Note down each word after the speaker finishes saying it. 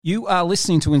You are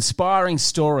listening to inspiring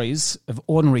stories of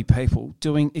ordinary people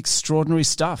doing extraordinary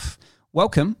stuff.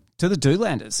 Welcome to the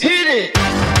Dolanders. Hit it!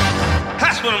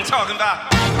 That's what I'm talking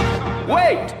about.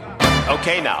 Wait!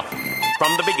 Okay, now,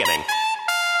 from the beginning.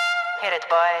 Hit it,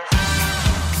 boys.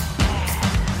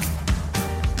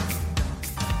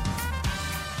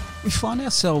 We find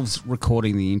ourselves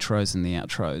recording the intros and the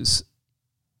outros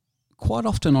quite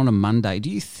often on a Monday. Do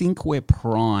you think we're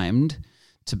primed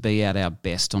to be at our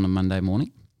best on a Monday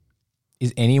morning?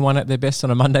 Is anyone at their best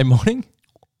on a Monday morning?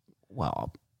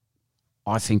 Well,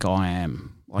 I think I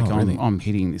am. Really? I'm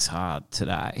hitting this hard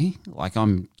today. Like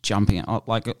I'm jumping.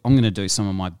 Like I'm going to do some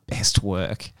of my best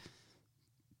work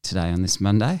today on this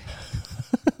Monday.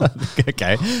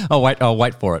 Okay. I'll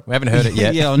wait for it. We haven't heard it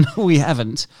yet. Yeah, no, we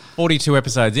haven't. 42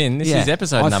 episodes in. This is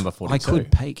episode number 42. I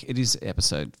could peek. It is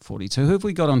episode 42. Who have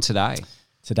we got on today?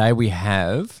 Today we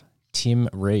have Tim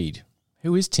Reid.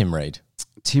 Who is Tim Reid?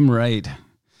 Tim Reid.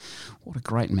 What a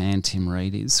great man Tim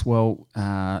Reid is. Well,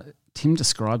 Tim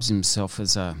describes himself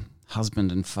as a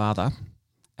husband and father,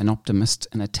 an optimist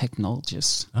and a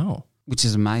technologist. Oh. Which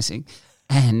is amazing.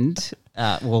 And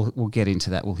we'll get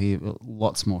into that. We'll hear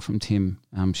lots more from Tim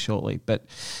shortly. But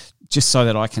just so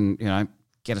that I can,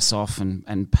 get us off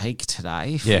and peak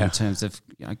today in terms of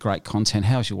great content.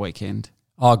 How's your weekend?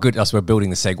 Oh, good. So we're building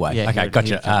the segue. Yeah, okay,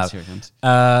 gotcha. Here it comes.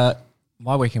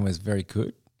 My weekend was very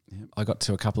good. Yep. I got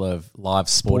to a couple of live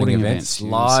sporting events.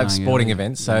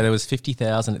 So there was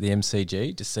 50,000 at the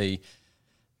MCG to see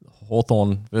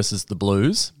Hawthorn versus the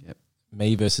Blues,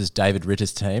 me versus David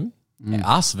Ritter's team,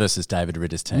 us versus David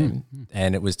Ritter's team.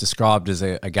 And it was described as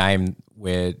a game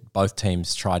where both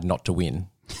teams tried not to win.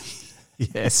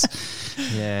 Yes.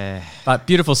 Yeah. But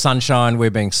beautiful sunshine.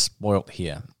 We're being spoilt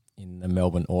here in the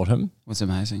Melbourne autumn. It was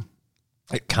amazing.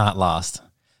 It can't last.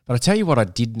 But I tell you what I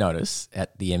did notice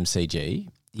at the MCG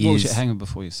is... hang on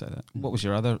before you say that. What was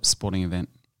your other sporting event?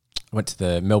 I went to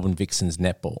the Melbourne Vixens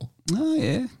netball. Oh,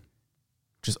 yeah.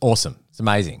 Which is awesome. It's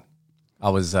amazing. I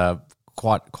was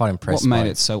quite impressed. What made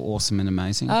it so awesome and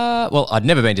amazing? Well, I'd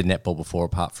never been to netball before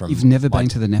apart from... You've never been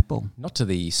to the netball? Not to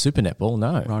the super netball,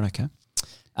 no. Right, okay.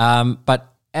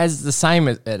 But as the same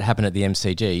as it happened at the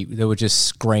MCG, there were just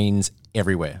screens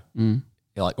everywhere.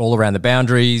 Like all around the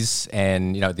boundaries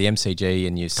and, the MCG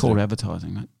and you called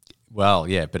advertising, mate. Well,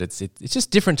 yeah, but it's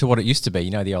just different to what it used to be.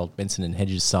 The old Benson and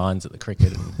Hedges signs at the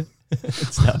cricket and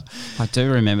stuff. I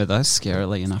do remember those,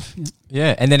 scarily enough.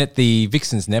 Yeah, and then at the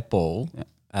Vixens netball,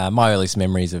 my earliest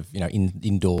memories of,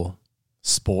 indoor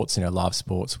sports, live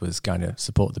sports was going to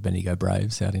support the Bendigo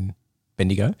Braves out in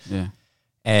Bendigo. Yeah.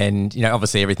 And,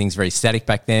 obviously everything's very static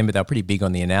back then, but they were pretty big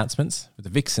on the announcements. With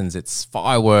the Vixens, it's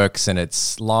fireworks and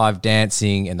it's live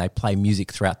dancing and they play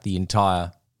music throughout the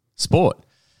entire sport.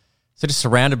 So just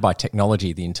surrounded by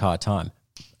technology the entire time.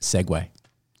 Segue.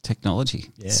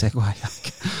 Technology. Yeah.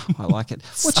 Segue. I like it.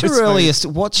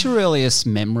 What's your earliest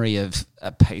memory of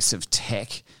a piece of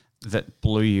tech that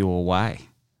blew you away?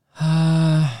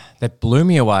 That blew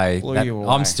me away. You away.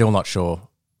 I'm still not sure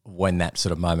when that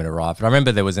sort of moment arrived. But I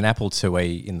remember there was an Apple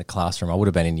IIe in the classroom. I would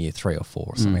have been in year 3 or 4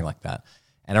 or something like that.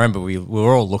 And I remember we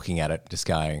were all looking at it just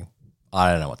going, I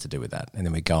don't know what to do with that. And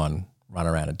then we go and run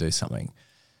around and do something.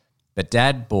 But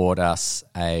Dad bought us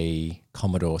a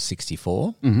Commodore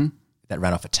 64 that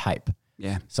ran off a tape.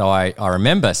 Yeah. So I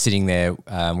remember sitting there.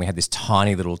 We had this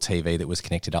tiny little TV that was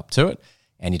connected up to it.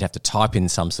 And you'd have to type in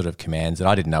some sort of commands. And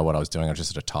I didn't know what I was doing. I was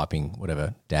just sort of typing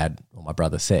whatever Dad or my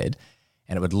brother said.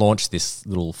 And it would launch this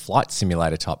little flight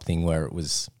simulator type thing where it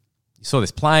was, you saw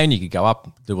this plane, you could go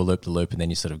up, do a loop-de-loop, and then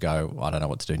you sort of go, I don't know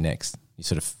what to do next. You're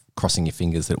sort of crossing your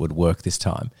fingers that it would work this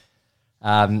time.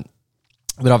 But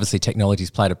obviously technology's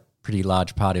played a pretty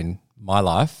large part in my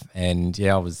life. And,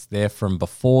 I was there from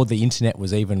before the internet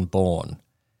was even born.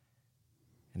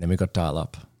 And then we got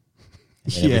dial-up.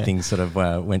 And everything sort of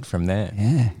went from there.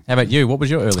 Yeah. How about you? What was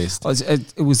your earliest?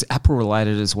 It was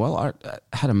Apple-related as well. I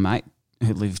had a mate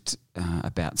who lived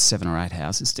about 7 or 8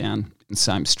 houses down in the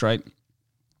same street.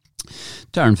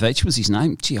 Darren Veach was his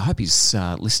name. Gee, I hope he's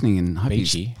listening and hope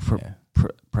he's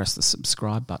pressed the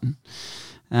subscribe button.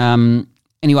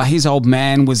 Anyway, his old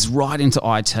man was right into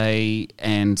IT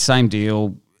and same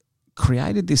deal,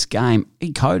 created this game.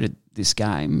 He coded this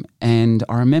game and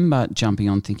I remember jumping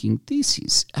on thinking, this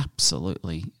is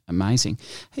absolutely amazing.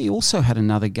 He also had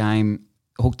another game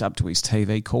hooked up to his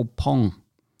TV called Pong.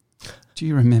 Do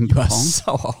you remember Pong?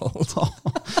 So old.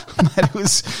 Mate, it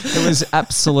was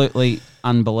absolutely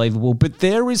unbelievable. But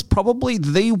there is probably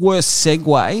the worst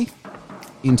segue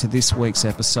into this week's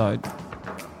episode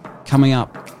coming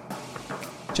up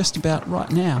just about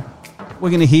right now. We're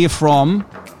going to hear from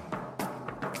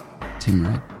Tim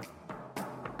Reid.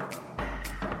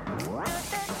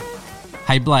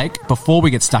 Hey, Blake, before we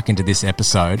get stuck into this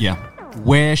episode,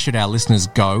 where should our listeners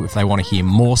go if they want to hear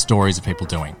more stories of people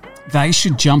doing? They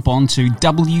should jump on to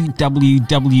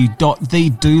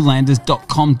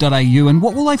www.thedolanders.com.au, and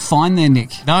what will they find there,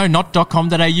 Nick? No, not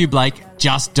 .com.au, Blake,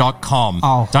 just .com.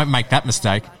 Oh. Don't make that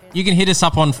mistake. You can hit us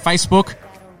up on Facebook,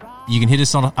 you can hit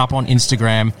us up on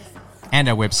Instagram and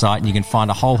our website, and you can find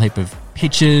a whole heap of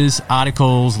pictures,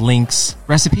 articles, links.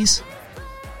 Recipes?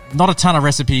 Not a ton of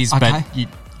recipes, Okay. but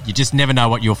you just never know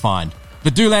what you'll find.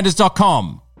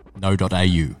 Thedolanders.com, no.au.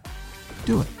 Do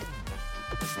it.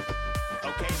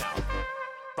 Okay, now,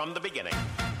 from the beginning.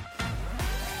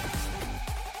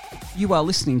 You are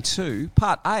listening to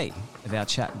part A of our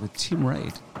chat with Tim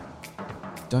Reid.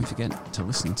 Don't forget to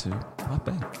listen to part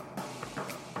B.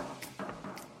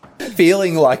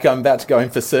 Feeling like I'm about to go in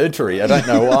for surgery. I don't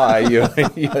know why.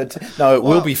 No, it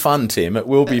will be fun, Tim. It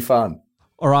will be fun.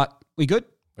 All right, we good?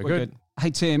 We're good.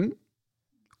 Hey, Tim,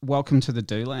 welcome to the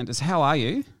Dolanders. How are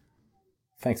you?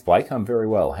 Thanks, Blake. I'm very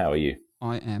well. How are you?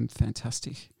 I am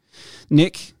fantastic.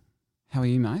 Nick, how are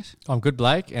you, mate? I'm good,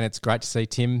 Blake, and it's great to see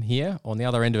Tim here on the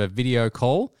other end of a video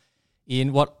call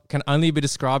in what can only be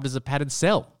described as a padded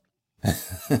cell.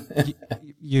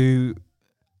 You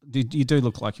do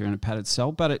look like you're in a padded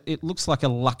cell, but it looks like a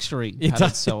luxury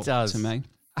padded cell to me.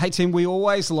 Hey, Tim, we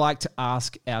always like to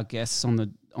ask our guests on the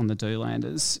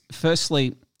Dolanders,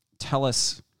 firstly, tell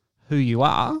us who you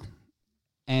are,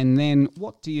 and then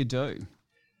what do you do?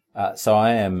 So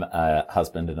I am a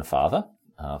husband and a father,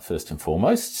 first and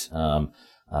foremost. I've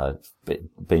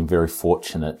been very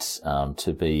fortunate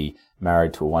to be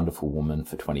married to a wonderful woman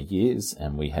for 20 years,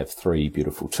 and we have 3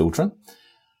 beautiful children.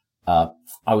 I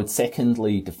would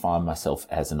secondly define myself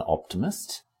as an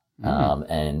optimist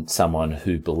and someone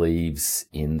who believes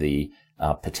in the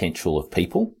potential of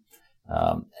people.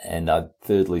 And I'd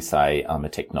thirdly say I'm a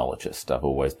technologist. I've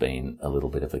always been a little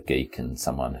bit of a geek and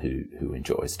someone who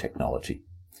enjoys technology.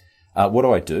 What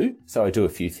do I do? So I do a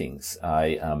few things.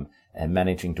 I am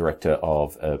managing director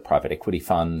of a private equity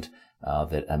fund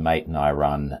that a mate and I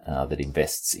run that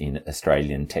invests in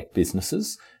Australian tech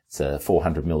businesses. It's a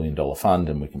 $400 million fund,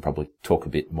 and we can probably talk a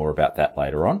bit more about that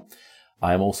later on.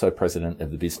 I am also president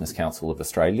of the Business Council of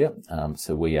Australia.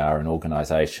 So we are an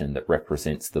organisation that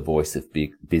represents the voice of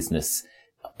big business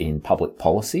in public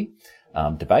policy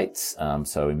debates.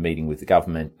 So in meeting with the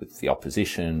government, with the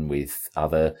opposition, with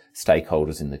other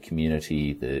stakeholders in the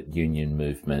community, the union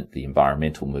movement, the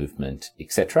environmental movement,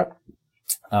 etc.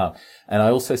 And I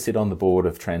also sit on the board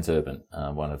of Transurban,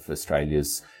 one of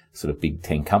Australia's sort of big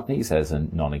 10 companies, as a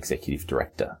non-executive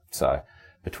director. So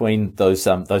between those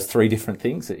 3 different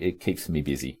things, it keeps me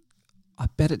busy. I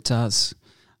bet it does.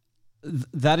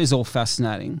 That is all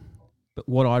fascinating. But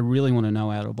what I really want to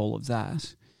know out of all of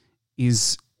that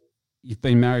is you've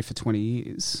been married for 20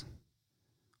 years.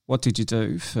 What did you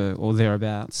do for, or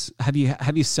thereabouts? Have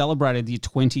you celebrated your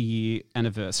 20-year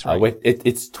anniversary?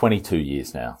 It's 22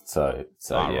 years now. So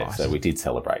Right. So we did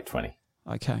celebrate 20.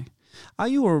 Okay. Are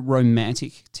you a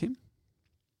romantic, Tim?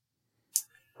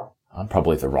 I'm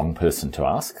probably the wrong person to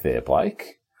ask there,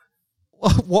 Blake.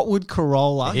 What would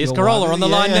Corolla... Here's your Corolla wife- on the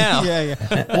line now.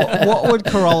 Yeah. What would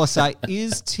Corolla say?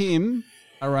 Is Tim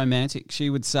a romantic? She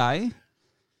would say...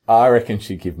 I reckon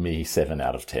she'd give me 7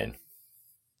 out of 10.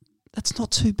 That's not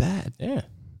too bad. Yeah.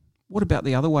 What about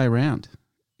the other way around?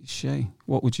 Is she?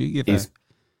 What would you give her? Is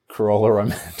Corolla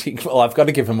romantic? Well, I've got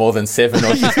to give her more than 7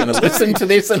 or she's going to listen to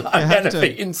this and I'm going to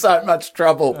be in so much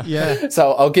trouble. Yeah.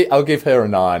 So I'll give her a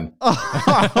 9.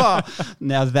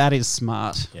 Now that is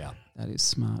smart. Yeah. That is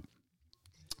smart.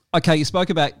 Okay, you spoke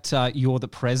about you're the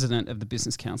president of the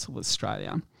Business Council of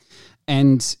Australia,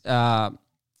 and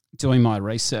doing my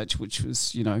research, which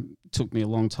was, took me a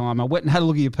long time. I went and had a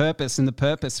look at your purpose, and the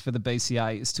purpose for the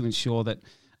BCA is to ensure that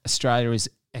Australia is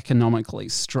economically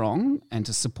strong and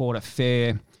to support a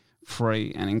fair,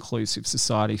 free and inclusive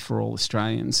society for all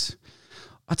Australians.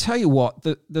 I tell you what,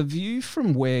 the view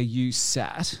from where you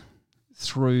sat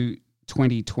through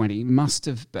 2020 must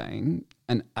have been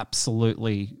an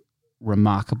absolutely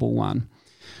remarkable one.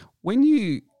 When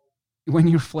you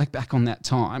reflect back on that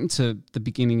time to the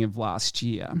beginning of last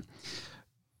year,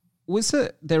 was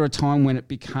there a time when it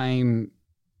became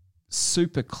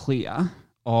super clear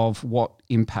of what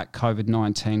impact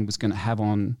COVID-19 was going to have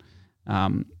on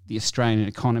the Australian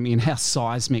economy and how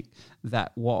seismic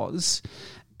that was?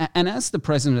 And as the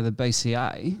president of the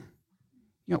BCA,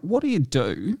 what do you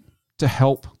do to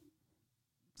help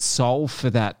solve for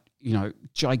that,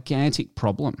 gigantic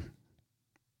problem?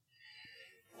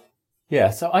 Yeah,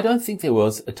 so I don't think there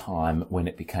was a time when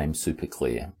it became super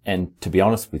clear. And to be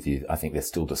honest with you, I think there's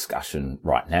still discussion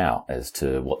right now as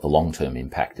to what the long-term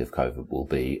impact of COVID will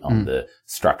be on the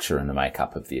structure and the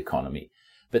makeup of the economy.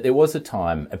 But there was a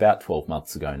time about 12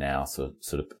 months ago now, so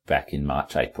sort of back in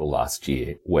March, April last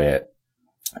year, where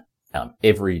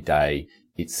every day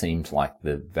it seemed like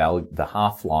the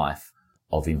half-life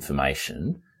of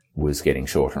information was getting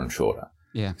shorter and shorter.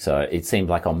 Yeah. So it seemed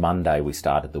like on Monday we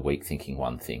started the week thinking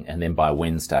one thing, and then by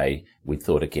Wednesday we'd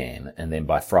thought again, and then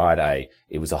by Friday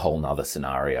it was a whole nother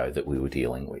scenario that we were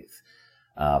dealing with.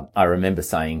 I remember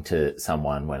saying to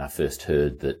someone when I first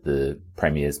heard that the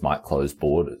premiers might close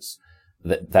borders,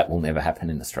 that will never happen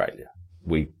in Australia.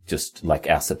 We just, like,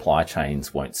 our supply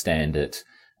chains won't stand it.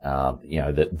 That's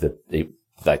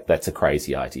a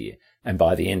crazy idea. And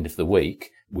by the end of the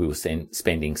week, we were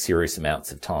spending serious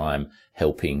amounts of time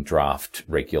helping draft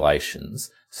regulations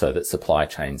so that supply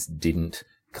chains didn't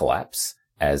collapse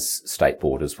as state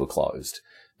borders were closed.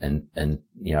 And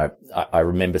I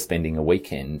remember spending a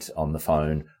weekend on the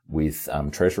phone with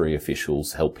Treasury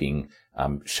officials helping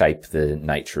shape the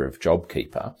nature of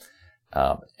JobKeeper.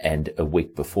 And a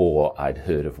week before, I'd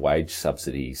heard of wage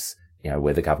subsidies,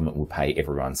 where the government would pay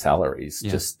everyone's salaries,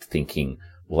 just thinking,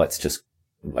 well, that's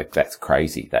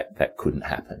crazy. That couldn't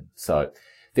happen. So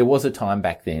there was a time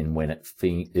back then when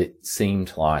it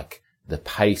seemed like the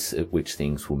pace at which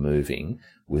things were moving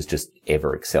was just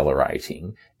ever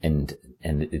accelerating, and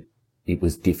it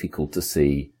was difficult to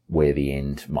see where the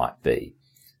end might be.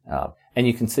 And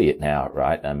you can see it now,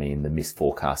 right? I mean, the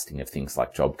misforecasting of things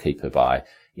like JobKeeper by,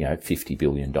 $50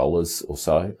 billion or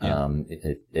so,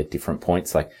 at different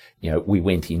points. Like, we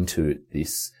went into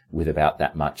this with about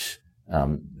that much,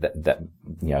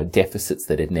 deficits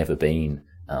that had never been,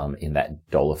 in that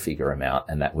dollar figure amount.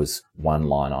 And that was one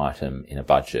line item in a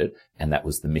budget. And that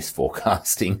was the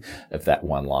misforecasting of that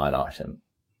one line item.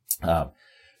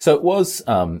 So it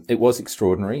was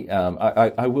extraordinary.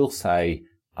 I will say,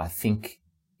 I think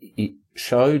it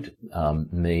showed,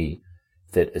 me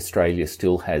that Australia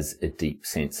still has a deep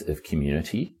sense of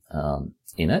community,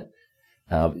 in it.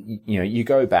 You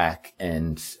go back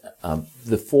and,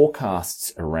 the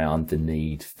forecasts around the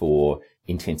need for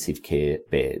intensive care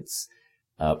beds,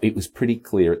 it was pretty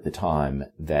clear at the time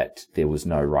that there was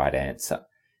no right answer,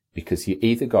 because you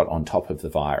either got on top of the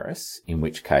virus, in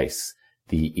which case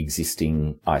the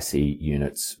existing IC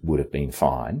units would have been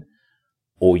fine,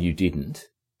 or you didn't.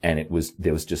 And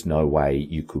there was just no way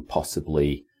you could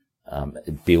possibly,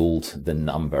 build the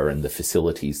number and the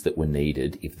facilities that were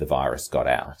needed if the virus got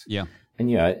out. Yeah.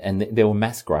 And there were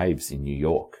mass graves in New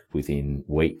York within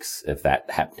weeks of that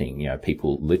happening,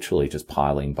 people literally just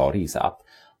piling bodies up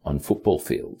on football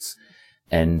fields.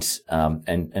 And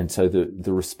so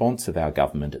the response of our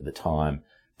government at the time,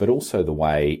 but also the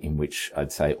way in which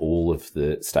I'd say all of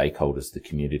the stakeholders, the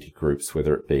community groups,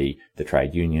 whether it be the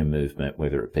trade union movement,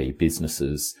 whether it be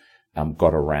businesses,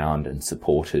 got around and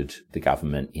supported the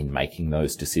government in making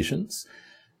those decisions.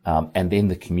 And then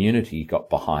the community got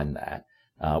behind that,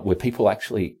 where people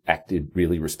actually acted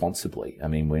really responsibly. I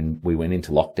mean, when we went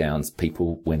into lockdowns,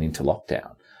 people went into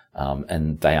lockdown,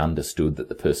 and they understood that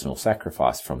the personal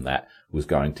sacrifice from that was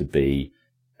going to be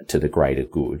to the greater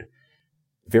good.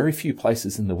 Very few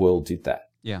places in the world did that.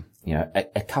 Yeah.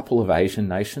 A couple of Asian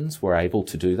nations were able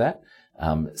to do that.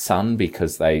 Some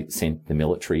because they sent the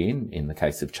military in the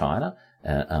case of China,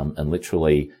 and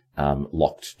literally,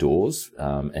 locked doors,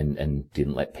 and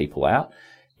didn't let people out.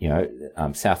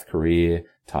 South Korea,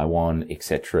 Taiwan,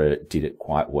 etc. did it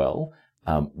quite well.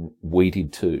 We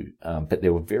did too. But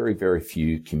there were very, very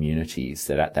few communities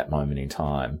that at that moment in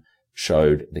time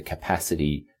showed the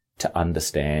capacity to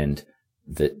understand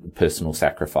that personal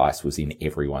sacrifice was in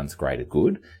everyone's greater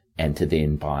good, and to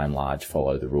then by and large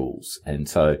follow the rules. And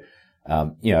so,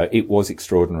 it was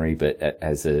extraordinary, but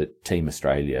as a Team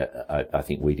Australia, I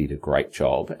think we did a great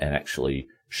job and actually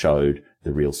showed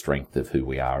the real strength of who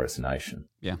we are as a nation.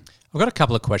 Yeah. I've got a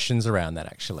couple of questions around that,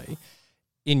 actually.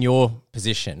 In your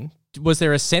position, was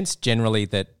there a sense generally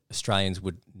that Australians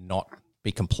would not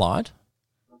be compliant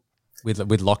with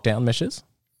lockdown measures?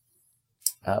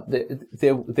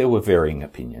 There were varying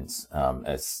opinions,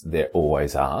 as there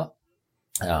always are.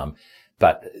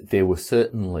 But there were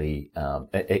certainly,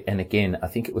 and again, I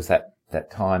think it was that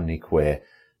time, Nick, where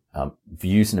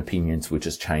views and opinions were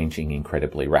just changing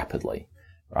incredibly rapidly,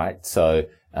 right? So,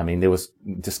 I mean, there was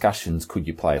discussions, could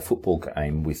you play a football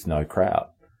game with no crowd,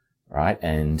 right?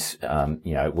 And,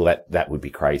 that would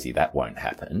be crazy. That won't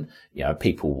happen.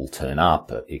 People will turn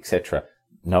up, etc.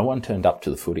 No one turned up to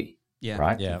the footy,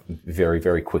 right? Yeah. Very,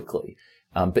 very quickly.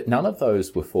 But none of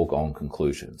those were foregone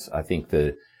conclusions. I think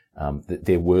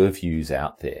there were views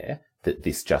out there that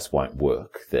this just won't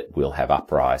work, that we'll have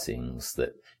uprisings,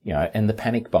 that, and the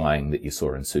panic buying that you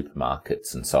saw in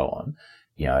supermarkets and so on,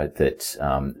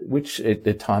 that, which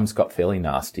at times got fairly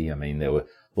nasty. I mean, there were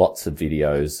lots of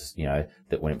videos,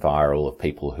 that went viral of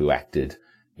people who acted,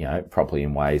 probably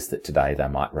in ways that today they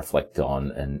might reflect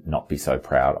on and not be so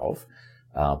proud of.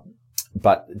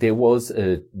 But there was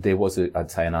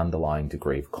I'd say, an underlying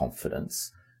degree of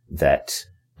confidence that,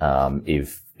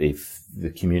 if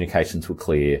the communications were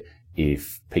clear,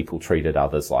 if people treated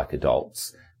others like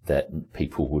adults, that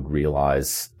people would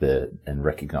realise and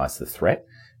recognise the threat,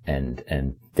 and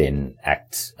then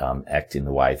act in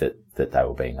the way that they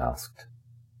were being asked.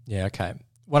 Yeah, okay.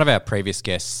 One of our previous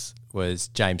guests was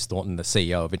James Thornton, the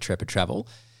CEO of Intrepid Travel,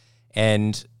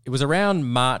 and it was around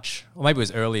March, or maybe it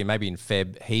was earlier, maybe in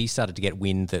Feb, he started to get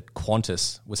wind that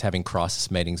Qantas was having crisis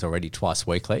meetings already twice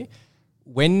weekly.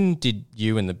 When did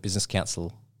you and the Business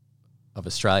Council of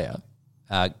Australia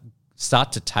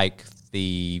start to take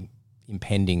the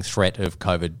impending threat of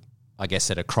COVID, I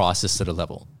guess, at a crisis sort of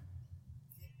level?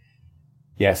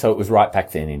 Yeah, so it was right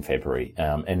back then in February.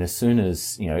 And as soon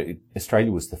as,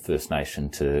 Australia was the first nation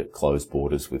to close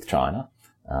borders with China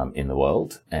in the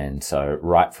world. And so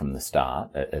right from the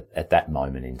start, at that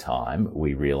moment in time,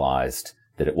 we realised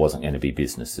that it wasn't going to be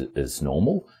business as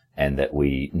normal, and that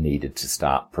we needed to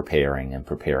start preparing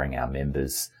our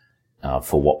members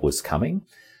for what was coming.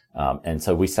 And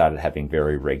so we started having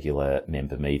very regular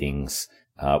member meetings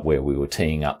where we were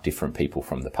teeing up different people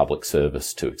from the public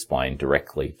service to explain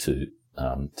directly to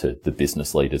the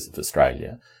business leaders of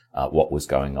Australia what was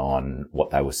going on, what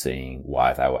they were seeing,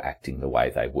 why they were acting the way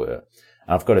they were.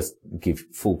 And I've got to give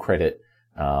full credit,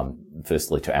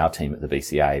 firstly to our team at the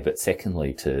BCA, but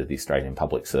secondly to the Australian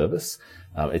Public Service.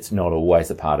 It's not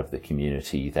always a part of the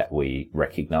community that we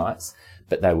recognise,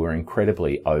 but they were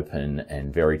incredibly open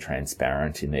and very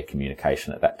transparent in their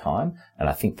communication at that time. And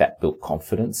I think that built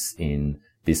confidence in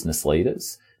business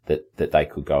leaders that they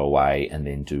could go away and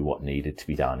then do what needed to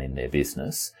be done in their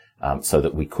business, so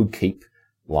that we could keep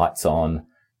lights on,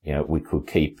 we could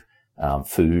keep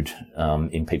food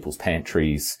in people's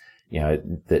pantries,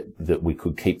 that we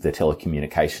could keep the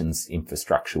telecommunications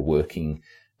infrastructure working,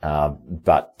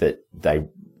 but that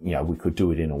we could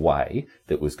do it in a way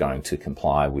that was going to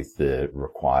comply with the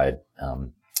required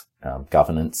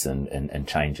governance and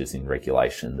changes in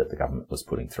regulation that the government was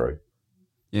putting through.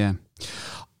 Yeah.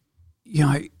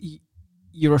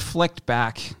 You reflect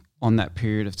back on that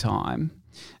period of time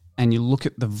and you look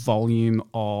at the volume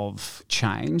of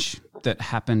change that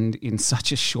happened in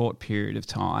such a short period of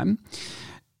time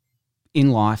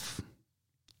in life,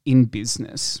 in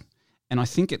business. And I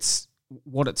think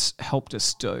what it's helped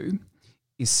us do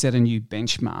is set a new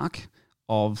benchmark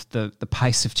of the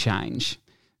pace of change.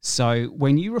 So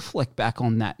when you reflect back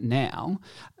on that now,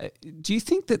 do you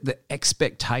think that the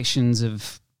expectations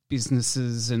of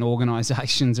businesses and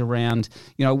organisations around,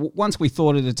 once we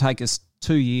thought it'd take us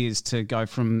 2 years to go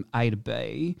from A to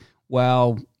B,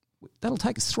 well, that'll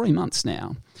take us 3 months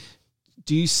now.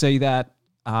 Do you see that?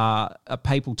 Are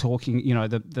people talking,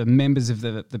 the members of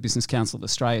the Business Council of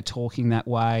Australia talking that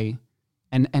way?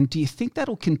 And do you think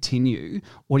that'll continue,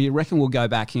 or do you reckon we'll go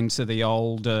back into the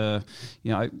old,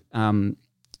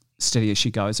 steady as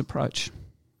she goes approach?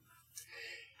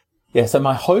 Yeah, so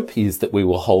my hope is that we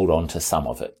will hold on to some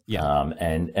of it,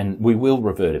 and we will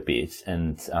revert a bit.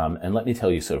 And let me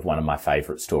tell you sort of one of my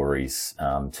favourite stories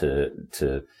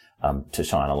to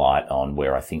shine a light on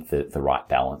where I think that the right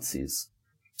balance is.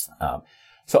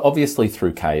 So obviously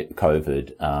through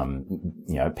COVID,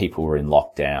 people were in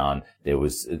lockdown. There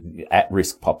was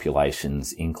at-risk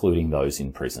populations, including those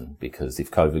in prison, because if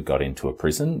COVID got into a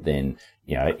prison, then,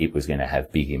 it was going to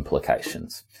have big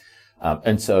implications.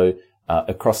 And so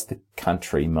across the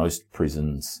country, most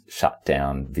prisons shut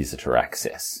down visitor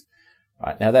access.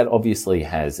 Right. Now that obviously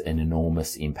has an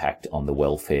enormous impact on the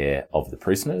welfare of the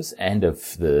prisoners and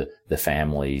of the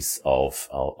families of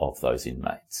those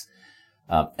inmates.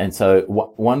 And so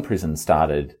one prison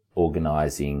started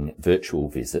organising virtual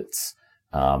visits,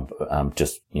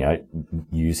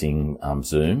 using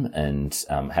Zoom and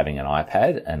having an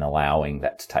iPad and allowing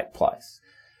that to take place.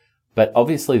 But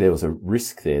obviously there was a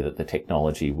risk there that the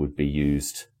technology would be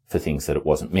used for things that it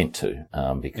wasn't meant to,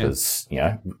 because,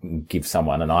 give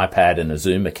someone an iPad and a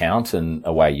Zoom account and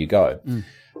away you go.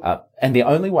 And the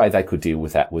only way they could deal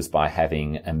with that was by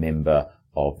having a member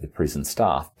of the prison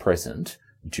staff present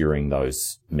during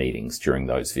those meetings, during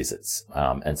those visits.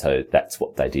 And so that's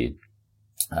what they did.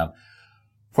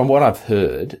 From what I've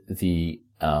heard, the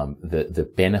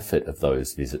benefit of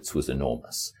those visits was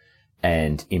enormous,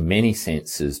 and in many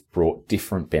senses brought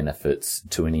different benefits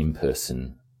to an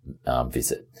in-person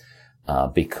visit.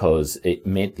 because it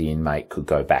meant the inmate could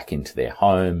go back into their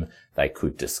home. They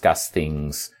could discuss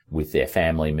things with their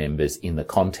family members in the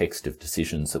context of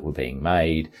decisions that were being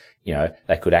made.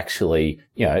 They could actually,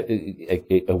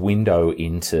 a window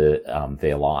into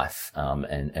their life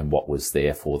and what was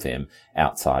there for them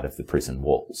outside of the prison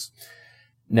walls.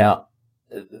 Now,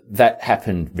 that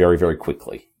happened very, very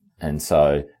quickly. And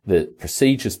so the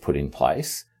procedures put in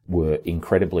place were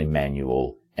incredibly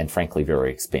manual and frankly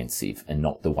very expensive, and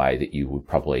not the way that you would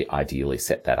probably ideally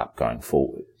set that up going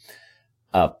forward.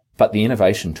 But the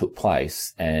innovation took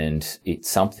place, and it's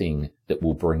something that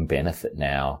will bring benefit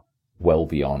now well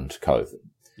beyond COVID.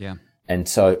 Yeah. And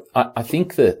so I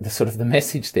think the sort of the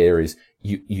message there is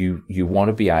you want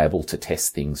to be able to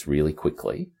test things really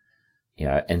quickly,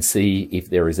 and see if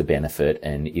there is a benefit,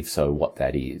 and if so, what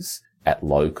that is at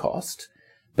low cost.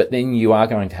 But then you are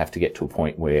going to have to get to a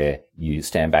point where you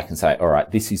stand back and say, all right,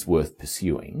 this is worth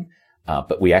pursuing,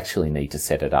 but we actually need to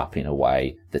set it up in a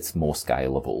way that's more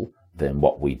scalable than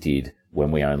what we did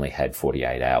when we only had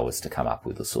 48 hours to come up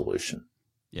with a solution.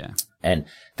 Yeah. And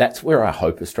that's where I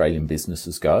hope Australian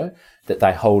businesses go, that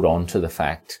they hold on to the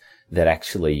fact that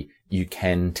actually you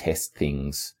can test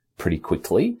things pretty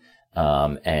quickly.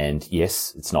 And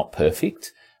yes, it's not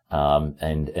perfect.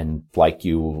 And Blake,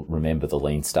 you will remember the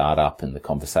lean startup and the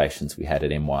conversations we had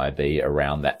at MYOB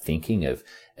around that thinking of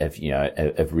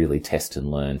really test and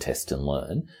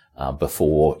learn,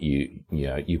 before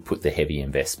you put the heavy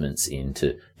investments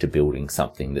into building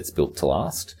something that's built to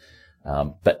last.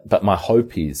 But my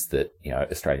hope is that,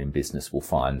 Australian business will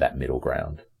find that middle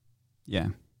ground. Yeah.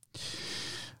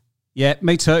 Yeah,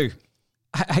 me too.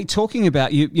 Hey, talking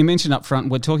about, you mentioned up front,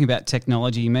 we're talking about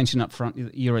technology. You mentioned up front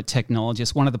you're a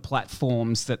technologist. One of the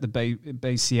platforms that the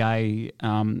BCA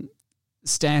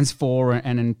stands for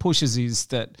and pushes is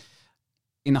that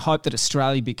in the hope that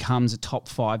Australia becomes a top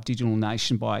 5 digital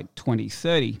nation by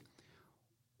 2030.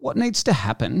 What needs to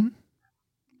happen?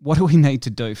 What do we need to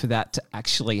do for that to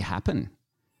actually happen?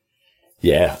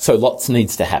 Yeah, so lots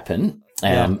needs to happen.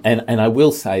 And I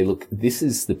will say, look, this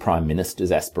is the Prime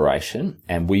Minister's aspiration,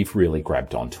 and we've really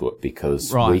grabbed onto it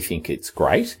because we think it's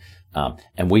great.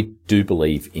 And we do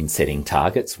believe in setting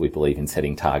targets. We believe in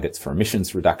setting targets for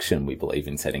emissions reduction. We believe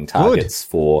in setting targets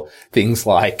for things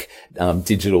like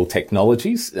digital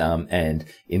technologies. And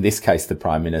in this case, the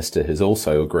Prime Minister has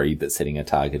also agreed that setting a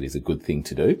target is a good thing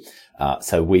to do.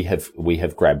 So we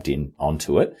have grabbed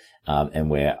onto it, and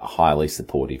we're highly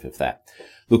supportive of that.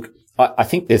 Look, I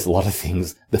think there's a lot of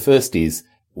things. The first is,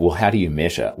 well, how do you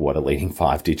measure what a leading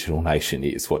 5 digital nation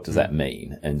is? What does that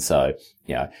mean? And so,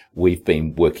 we've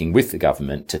been working with the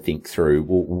government to think through,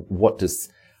 well,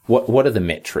 what are the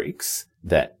metrics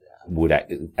that would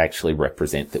actually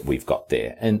represent that we've got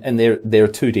there? And there are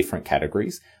 2 different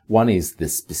categories. One is the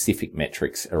specific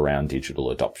metrics around digital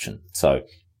adoption. So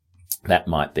that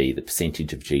might be the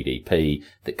percentage of GDP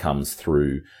that comes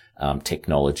through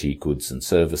technology, goods and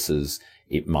services.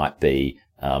 It might be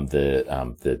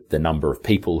the number of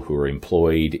people who are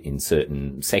employed in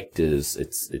certain sectors.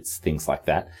 It's things like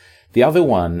that. The other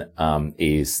one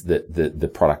is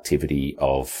the productivity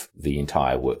of the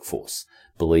entire workforce,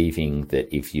 believing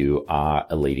that if you are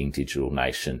a leading digital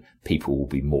nation, people will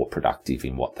be more productive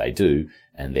in what they do,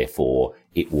 and therefore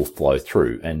it will flow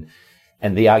through.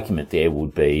 And the argument there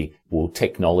would be, well,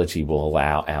 technology will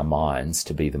allow our minds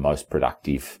to be the most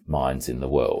productive minds in the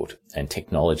world, and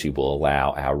technology will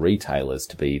allow our retailers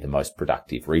to be the most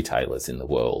productive retailers in the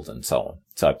world, and so on.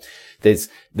 So there's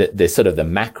sort of the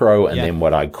macro, and then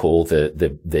what I call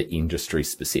the industry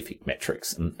specific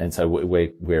metrics. And so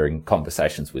we're in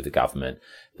conversations with the government.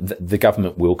 The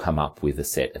government will come up with a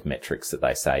set of metrics that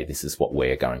they say, this is what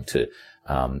we're going to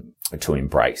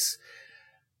embrace.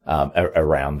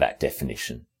 Around that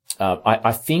definition.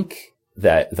 I think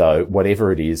that, though,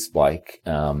 whatever it is,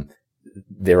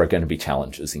 there are going to be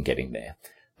challenges in getting there.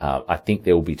 I think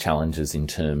there will be challenges in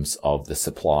terms of the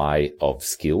supply of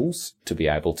skills to be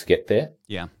able to get there.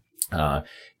 Yeah.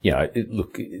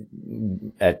 Look,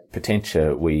 at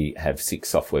Potentia, we have 6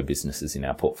 software businesses in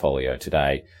our portfolio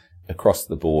today. Across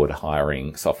the board,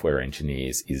 hiring software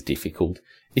engineers is difficult.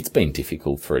 It's been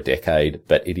difficult for a decade,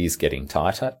 but it is getting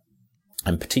tighter.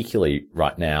 And particularly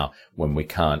right now, when we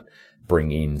can't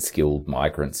bring in skilled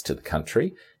migrants to the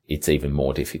country, it's even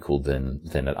more difficult than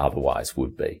it otherwise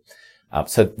would be.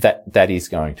 So that is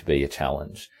going to be a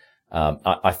challenge.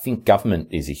 I think government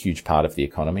is a huge part of the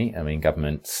economy. I mean,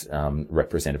 governments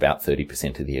represent about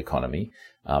 30% of the economy.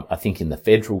 I think in the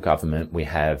federal government, we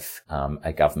have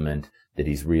a government that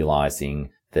is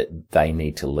realising that they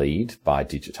need to lead by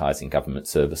digitising government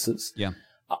services. Yeah.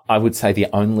 I would say the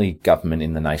only government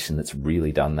in the nation that's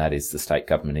really done that is the state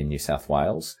government in New South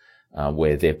Wales.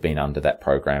 where they've been under that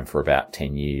program for about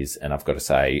 10 years. And I've got to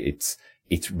say,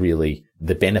 it's really,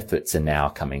 the benefits are now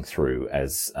coming through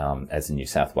as a New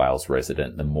South Wales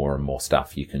resident. The more and more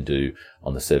stuff you can do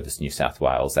on the Service New South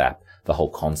Wales app, the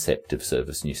whole concept of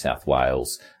Service New South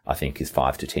Wales, I think, is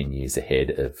 5 to 10 years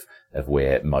ahead of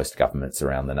where most governments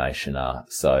around the nation are.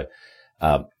 So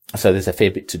there's a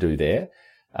fair bit to do there.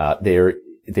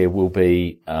 There will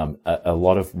be a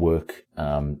lot of work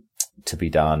to be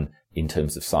done in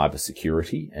terms of cyber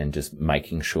security and just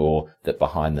making sure that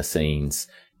behind the scenes,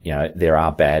 there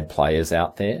are bad players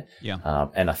out there. Yeah.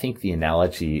 And I think the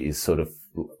analogy is sort of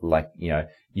like,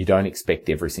 you don't expect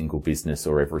every single business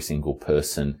or every single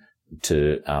person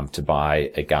to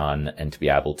buy a gun and to be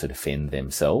able to defend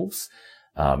themselves.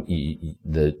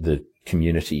 The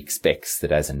community expects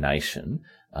that as a nation,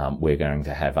 we're going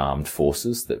to have armed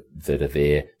forces that are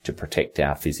there to protect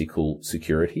our physical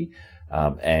security.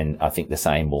 And I think the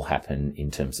same will happen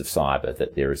in terms of cyber,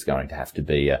 that there is going to have to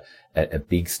be a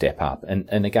big step up.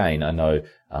 And again, I know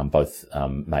both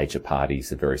major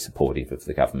parties are very supportive of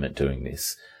the government doing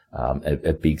this.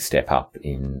 A big step up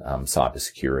in cyber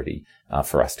security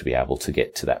for us to be able to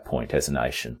get to that point as a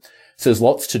nation. So there's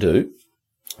lots to do,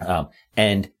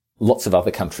 and lots of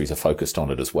other countries are focused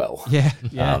on it as well. Yeah.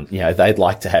 They'd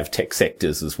like to have tech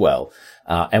sectors as well.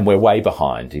 And we're way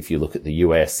behind. If you look at the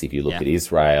US, if you look at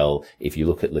Israel, if you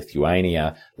look at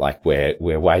Lithuania, like we're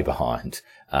way behind.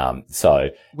 So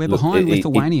we're behind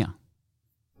Lithuania.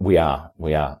 We are.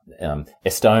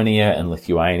 Estonia and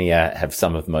Lithuania have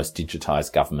some of the most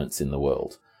digitized governments in the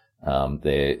world.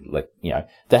 They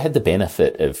had the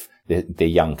benefit of they're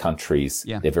young countries.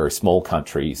 Yeah. They're very small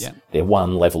countries. Yeah. They're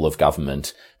one level of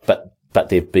government, but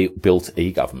they've built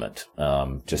e-government,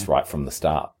 right from the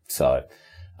start. So,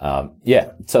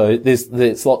 so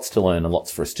there's lots to learn and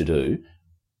lots for us to do.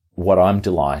 What I'm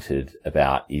delighted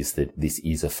about is that this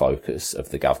is a focus of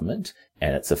the government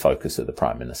and it's a focus of the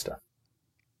Prime Minister.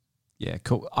 Yeah,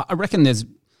 cool. I reckon there's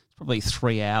probably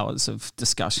 3 hours of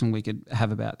discussion we could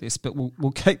have about this, but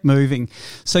we'll keep moving.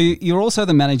 So you're also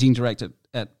the managing director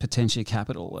at Potentia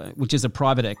Capital, which is a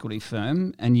private equity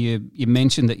firm, and you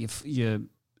mentioned that you're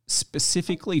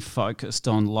specifically focused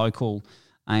on local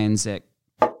ANZ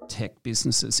tech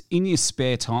businesses. In your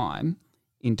spare time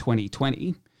in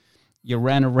 2020, you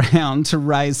ran around to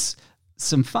raise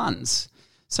some funds.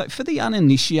 So for the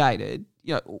uninitiated,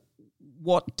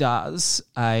 what does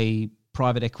a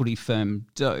private equity firm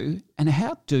do, and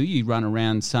how do you run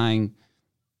around saying,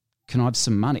 can I have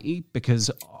some money because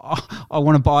I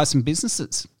want to buy some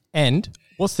businesses? And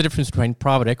what's the difference between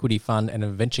private equity fund and a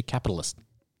venture capitalist?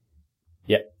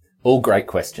 Yeah, all great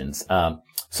questions.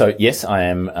 So yes, I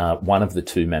am one of the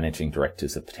 2 managing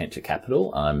directors of Potentia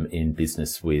Capital. I'm in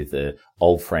business with an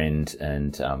old friend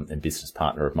and business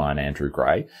partner of mine, Andrew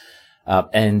Gray.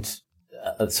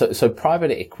 So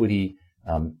private equity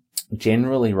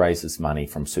generally raises money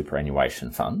from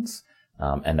superannuation funds,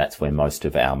 and that's where most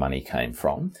of our money came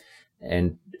from.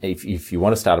 And if you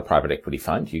want to start a private equity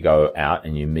fund, you go out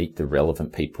and you meet the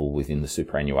relevant people within the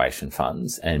superannuation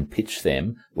funds and pitch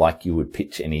them like you would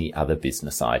pitch any other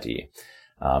business idea,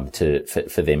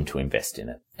 for them to invest in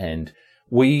it. And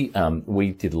we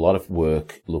did a lot of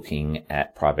work looking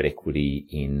at private equity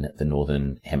in the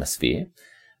Northern Hemisphere.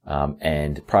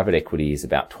 And private equity is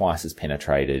about twice as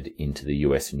penetrated into the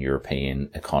US and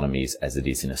European economies as it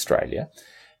is in Australia.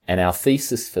 And our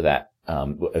thesis for that,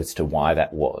 as to why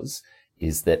that was,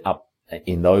 is that up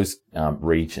in those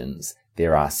regions,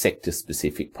 there are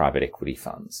sector-specific private equity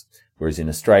funds. Whereas in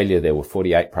Australia, there were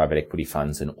 48 private equity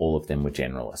funds and all of them were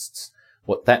generalists.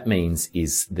 What that means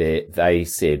is that they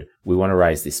said, we want to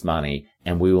raise this money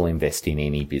and we will invest in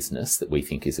any business that we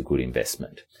think is a good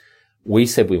investment. We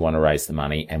said we want to raise the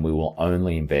money and we will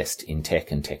only invest in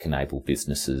tech and tech-enabled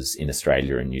businesses in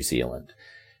Australia and New Zealand.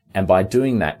 And by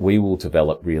doing that, we will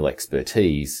develop real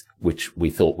expertise, which we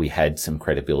thought we had some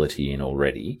credibility in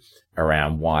already,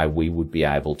 around why we would be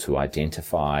able to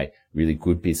identify really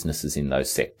good businesses in those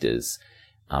sectors,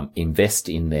 invest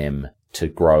in them to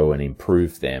grow and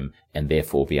improve them, and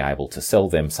therefore be able to sell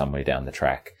them somewhere down the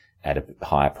track at a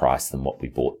higher price than what we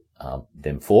bought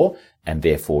them for, and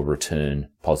therefore return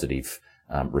positive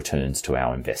returns to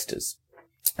our investors.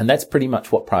 And that's pretty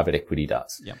much what private equity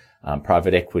does. Yep.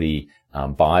 Private equity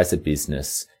buys a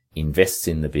business, invests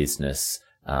in the business,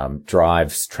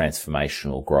 drives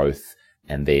transformational growth,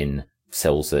 and then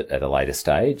sells it at a later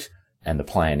stage. And the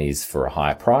plan is for a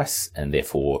higher price and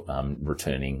therefore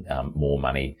returning more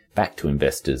money back to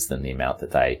investors than the amount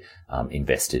that they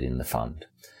invested in the fund.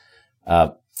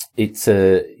 So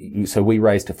we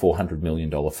raised a $400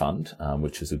 million fund,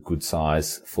 which is a good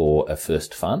size for a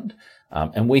first fund.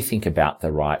 And we think about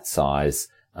the right size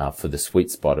for the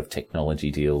sweet spot of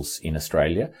technology deals in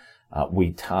Australia.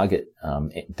 We target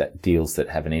deals that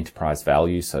have an enterprise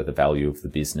value, so the value of the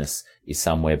business is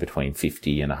somewhere between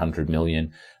 50 and 100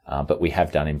 million, but we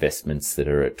have done investments that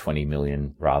are at 20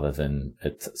 million rather than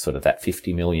at sort of that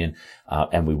 50 million,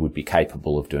 and we would be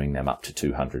capable of doing them up to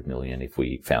 200 million if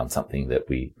we found something that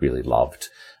we really loved.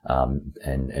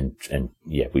 And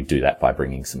we'd do that by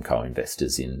bringing some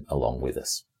co-investors in along with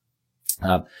us.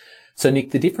 So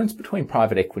Nick, the difference between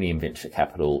private equity and venture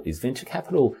capital is venture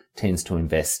capital tends to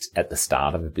invest at the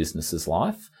start of a business's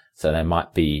life. So it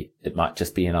might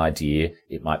just be an idea.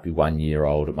 It might be 1 year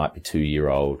old. It might be 2 year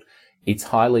old. It's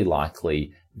highly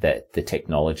likely that the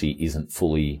technology isn't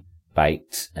fully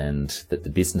baked and that the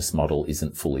business model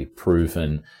isn't fully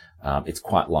proven. It's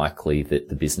quite likely that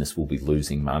the business will be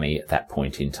losing money at that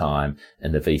point in time,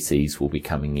 and the VCs will be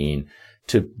coming in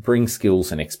to bring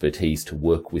skills and expertise to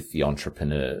work with the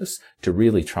entrepreneurs to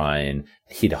really try and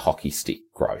hit a hockey stick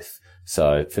growth.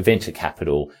 So for venture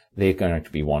capital, they're going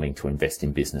to be wanting to invest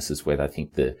in businesses where they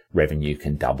think the revenue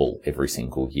can double every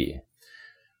single year.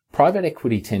 Private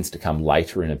equity tends to come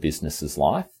later in a business's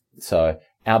life. So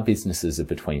our businesses are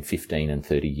between 15 and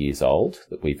 30 years old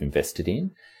that we've invested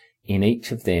in. In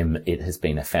each of them, it has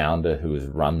been a founder who has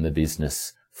run the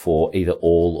business for either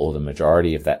all or the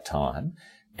majority of that time.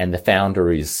 And the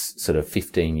founder is sort of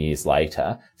 15 years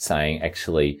later saying,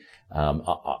 actually,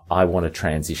 I want to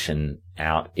transition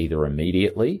out either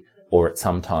immediately or at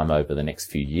some time over the next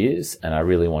few years. And I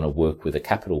really want to work with a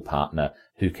capital partner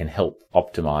who can help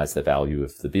optimize the value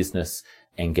of the business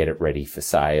and get it ready for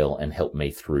sale and help me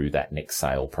through that next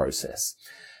sale process.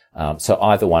 So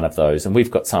either one of those. And we've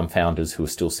got some founders who are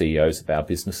still CEOs of our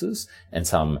businesses and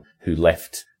some who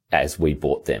left as we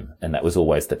bought them. And that was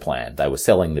always the plan. They were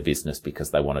selling the business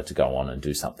because they wanted to go on and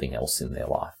do something else in their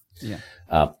life.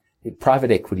 Yeah.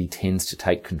 Private equity tends to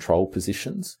take control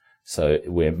positions. So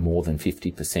we're more than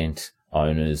 50%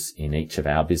 owners in each of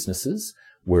our businesses,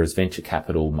 whereas venture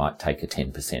capital might take a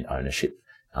 10% ownership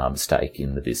stake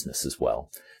in the business as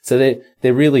well. So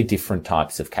they're really different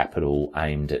types of capital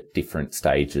aimed at different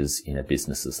stages in a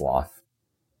business's life.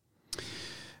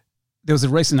 There was a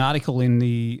recent article in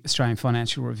the Australian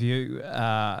Financial Review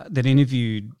that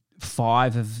interviewed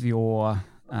 5 of your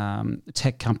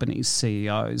tech companies'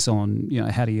 CEOs on,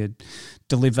 how do you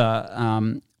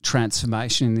deliver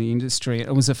transformation in the industry.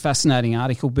 It was a fascinating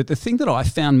article, but the thing that I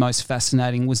found most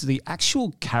fascinating was the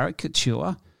actual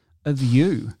caricature of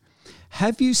you.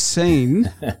 Have you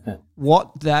seen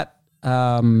what that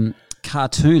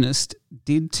cartoonist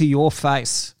did to your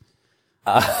face?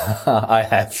 I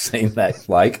have seen that,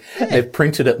 Blake. They've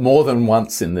printed it more than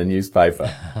once in the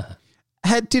newspaper.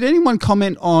 Did anyone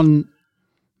comment on,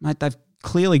 mate, they've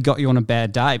clearly got you on a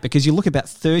bad day because you look about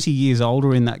 30 years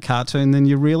older in that cartoon than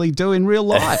you really do in real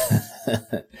life?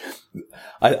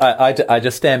 I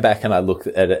just stand back and I look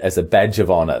at it as a badge of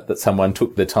honour that someone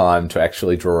took the time to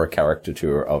actually draw a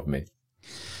caricature of me.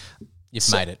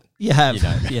 You've made it. You have.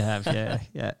 You have,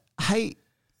 yeah. Hey,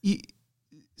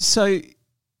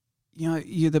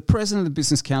 you're the president of the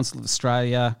Business Council of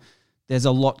Australia. There's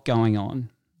a lot going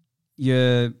on.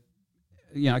 You're,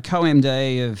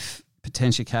 co-MD of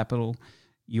Potentia Capital.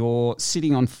 You're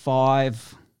sitting on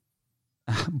 5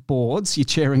 boards. You're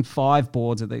chairing 5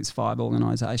 boards of these 5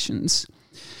 organisations.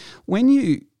 When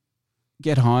you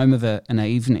get home of an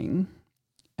evening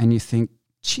and you think,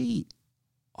 gee,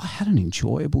 I had an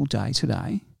enjoyable day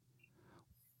today,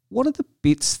 what are the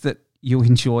bits that you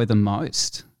enjoy the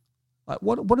most? Like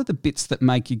what are the bits that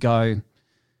make you go,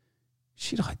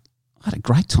 shit, I had a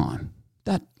great time.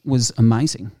 That was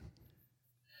amazing.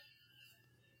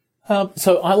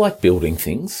 So I like building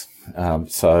things.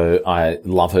 So I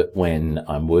love it when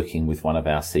I'm working with one of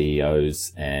our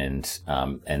CEOs and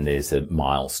there's a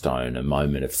milestone, a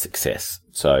moment of success.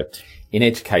 So in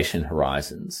Education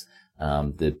Horizons,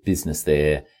 the business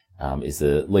there is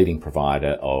a leading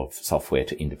provider of software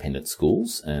to independent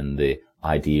schools, and the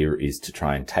idea is to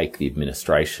try and take the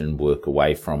administration work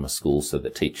away from a school so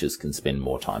that teachers can spend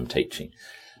more time teaching.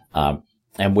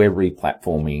 And we're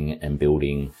replatforming and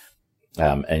building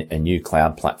a new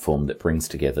cloud platform that brings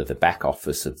together the back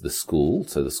office of the school,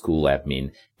 so the school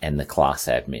admin and the class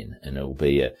admin, and it will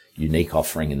be a unique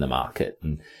offering in the market.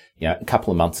 And a couple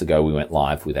of months ago, we went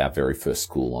live with our very first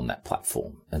school on that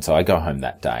platform. And so I go home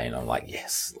that day and I'm like,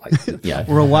 yes,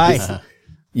 we're away.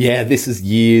 This is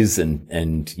years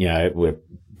and we're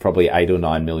probably $8 or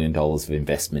 $9 million of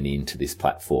investment into this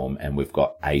platform, and we've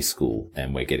got a school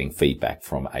and we're getting feedback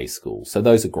from a school. So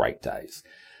those are great days.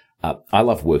 I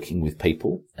love working with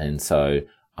people, and so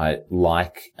I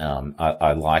like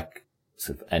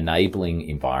sort of enabling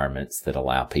environments that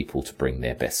allow people to bring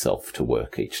their best self to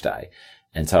work each day.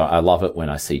 And so I love it when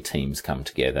I see teams come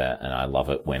together, and I love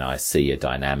it when I see a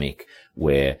dynamic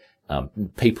where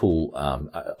people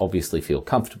obviously feel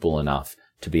comfortable enough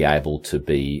to be able to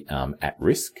be at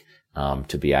risk,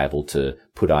 to be able to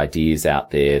put ideas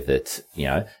out there that,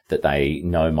 that they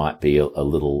know might be a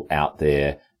little out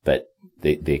there, but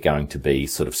they're going to be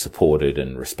sort of supported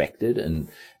and respected.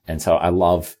 And so I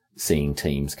love seeing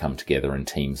teams come together and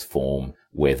teams form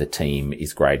where the team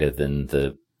is greater than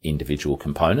the individual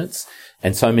components.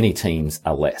 And so many teams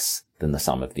are less than the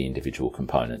sum of the individual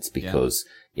components because,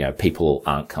 people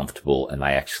aren't comfortable and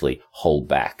they actually hold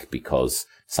back because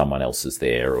someone else is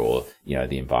there or,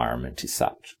 the environment is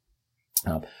such.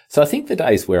 So I think the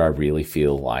days where I really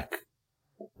feel like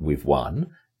we've won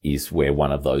is where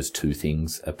one of those two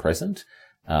things are present.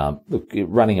 Look,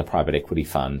 running a private equity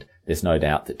fund, there's no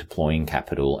doubt that deploying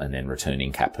capital and then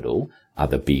returning capital are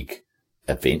the big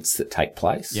events that take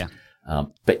place. Yeah.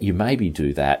 But you maybe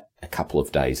do that a couple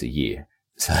of days a year.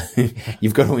 So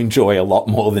you've got to enjoy a lot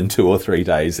more than 2 or 3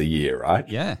 days a year, right?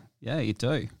 Yeah, you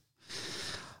do.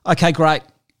 Okay, great.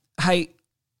 Hey,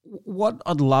 what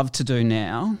I'd love to do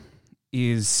now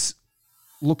is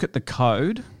look at the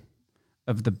code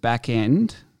of the back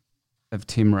end of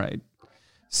Tim Reid.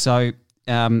 So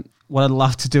what I'd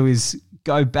love to do is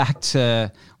go back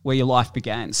to where your life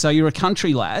began. So you're a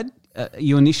country lad.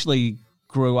 You initially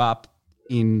grew up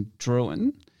in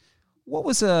Druin. What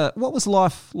was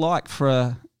life like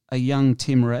for a young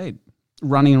Tim Reid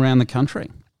running around the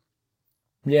country?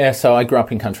 Yeah, so I grew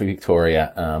up in country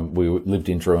Victoria. We lived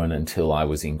in Druin until I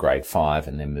was in grade 5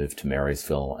 and then moved to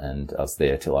Marysville, and I was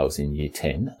there till I was in year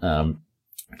 10.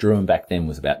 Druin back then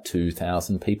was about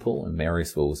 2,000 people and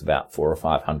Marysville was about 400 or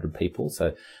 500 people.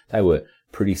 So they were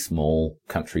pretty small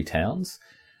country towns.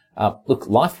 Look,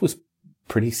 life was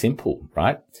pretty simple,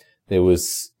 right? There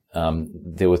was,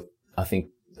 I think,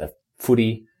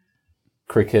 footy,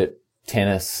 cricket,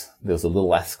 tennis. There was a little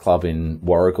laths club in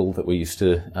Warrigal that we used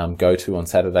to go to on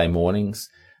Saturday mornings.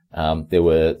 There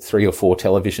were 3 or 4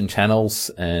 television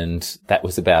channels, and that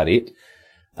was about it.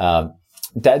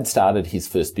 Dad started his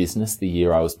first business the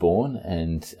year I was born,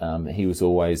 and he was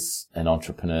always an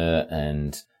entrepreneur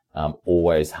and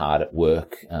always hard at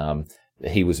work.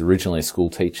 He was originally a school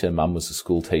teacher. Mum was a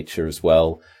school teacher as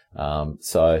well.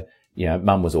 So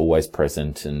Mum was always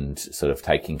present and sort of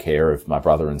taking care of my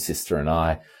brother and sister and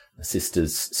I. My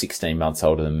sister's 16 months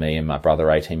older than me and my brother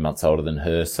 18 months older than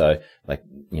her. So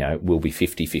we'll be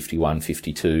 50, 51,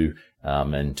 52.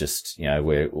 And just,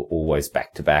 we're always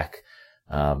back to back.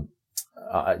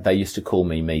 They used to call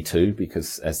me Too,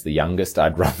 because as the youngest,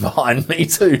 I'd run behind me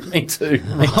too.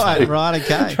 Right,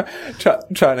 okay.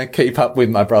 Trying to keep up with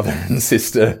my brother and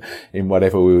sister in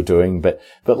whatever we were doing. But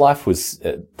life was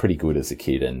pretty good as a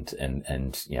kid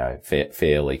and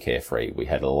fairly carefree. We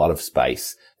had a lot of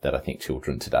space that I think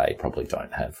children today probably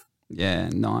don't have. Yeah,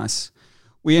 nice.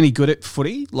 Were you any good at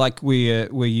footy? Like, were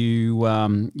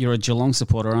you? You're a Geelong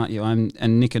supporter, aren't you?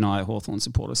 And Nick and I are Hawthorn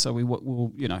supporters, so we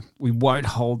won't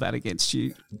hold that against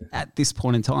you at this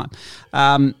point in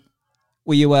time.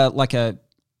 Were you like a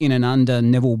in and under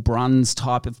Neville Bruns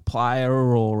type of player,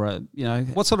 or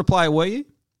what sort of player were you?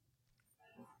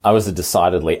 I was a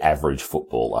decidedly average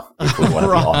footballer, if we want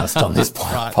to be honest on this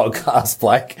podcast,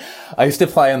 Blake. I used to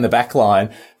play on the back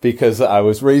line because I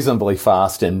was reasonably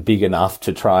fast and big enough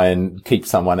to try and keep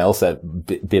someone else a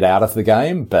bit out of the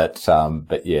game. But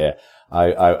yeah,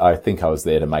 I think I was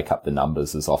there to make up the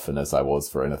numbers as often as I was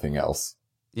for anything else.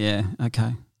 Yeah.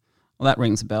 Okay. Well, that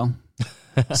rings a bell.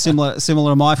 Similar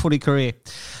to my footy career.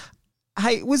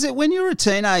 Hey, was it when you were a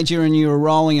teenager and you were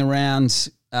rolling around,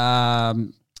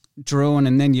 Druin,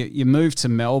 and then you moved to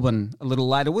Melbourne a little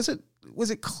later? Was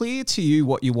it clear to you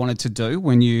what you wanted to do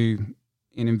when you,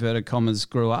 in inverted commas,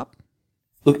 grew up?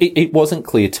 Look, it wasn't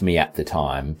clear to me at the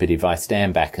time, but if I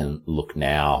stand back and look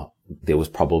now, there was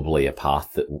probably a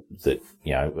path that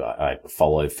I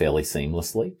followed fairly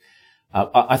seamlessly.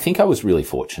 I think I was really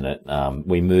fortunate.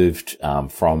 We moved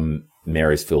from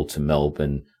Marysville to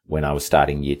Melbourne when I was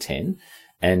starting year 10.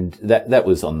 And that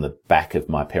was on the back of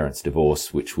my parents'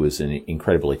 divorce, which was an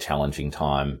incredibly challenging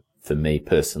time for me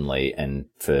personally and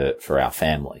for our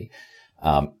family.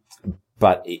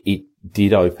 But it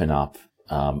did open up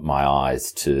my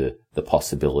eyes to the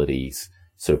possibilities,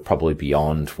 sort of probably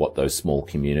beyond what those small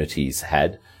communities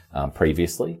had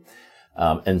previously.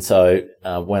 And so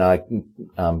when I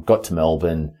got to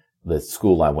Melbourne, the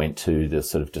school I went to,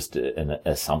 there's sort of just an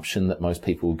assumption that most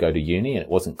people would go to uni. And it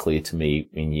wasn't clear to me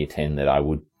in year 10 that I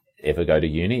would ever go to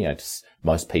uni.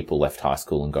 Most people left high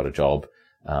school and got a job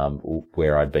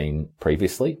where I'd been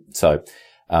previously. So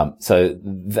So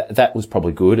that was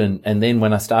probably good. And then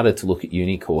when I started to look at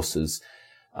uni courses,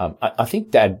 I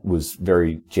think Dad was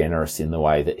very generous in the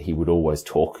way that he would always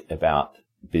talk about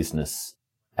business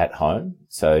at home.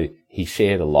 So he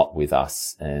shared a lot with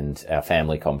us and our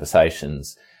family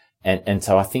conversations. And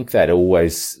so I think that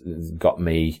always got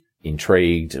me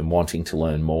intrigued and wanting to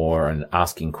learn more and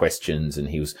asking questions. And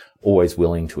he was always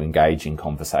willing to engage in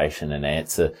conversation and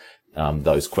answer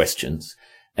those questions.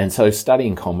 And so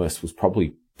studying commerce was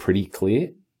probably pretty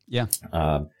clear. Yeah.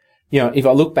 If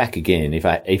I look back again, if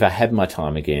I had my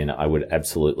time again, I would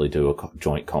absolutely do a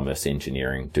joint commerce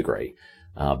engineering degree,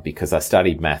 because I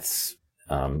studied maths,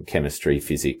 chemistry,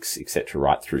 physics, etc.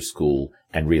 right through school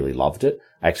and really loved it.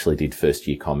 I actually did first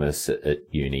year commerce at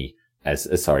uni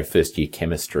first year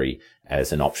chemistry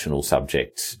as an optional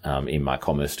subject, in my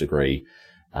commerce degree,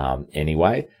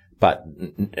 anyway. But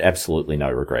absolutely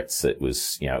no regrets. It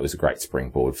was a great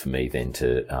springboard for me then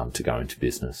to go into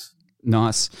business.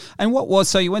 Nice. And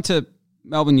so you went to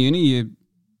Melbourne Uni,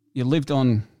 you lived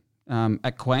on,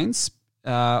 at Queen's.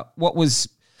 What was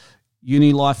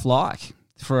uni life like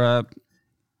for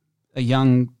a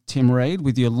young Tim Reed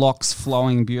with your locks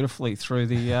flowing beautifully through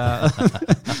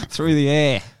the, through the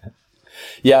air?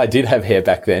 Yeah, I did have hair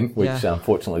back then, which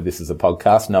unfortunately this is a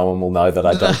podcast. No one will know that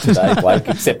I don't today, Blake,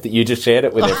 except that you just shared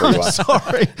it with everyone.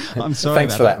 I'm sorry.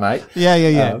 Thanks for that, mate.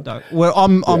 Yeah. No. Well,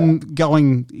 I'm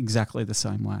going exactly the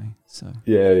same way. So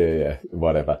yeah.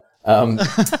 Whatever.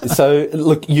 So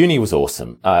look, uni was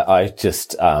awesome. I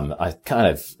kind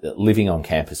of living on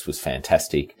campus was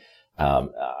fantastic.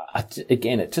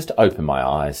 Again, it just opened my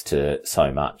eyes to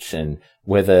so much, and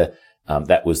whether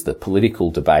that was the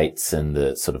political debates and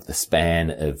the sort of the span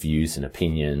of views and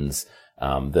opinions,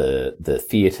 the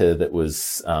theatre that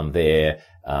was there,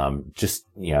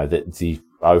 the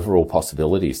overall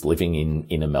possibilities living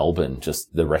in a Melbourne,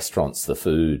 just the restaurants, the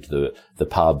food, the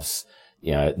pubs,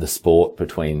 the sport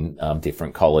between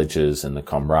different colleges and the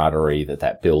camaraderie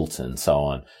that built and so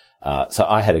on. So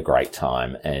I had a great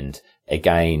time, and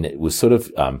again, it was sort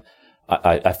of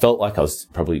I felt like I was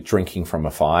probably drinking from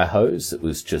a fire hose. It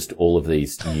was just all of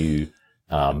these new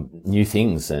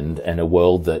things and a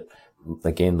world that,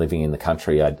 again, living in the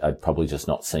country, I'd probably just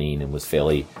not seen, and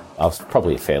I was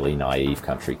probably a fairly naive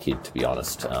country kid, to be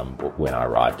honest, when I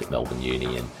arrived at Melbourne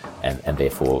Uni, and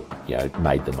therefore,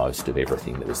 made the most of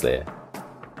everything that was there.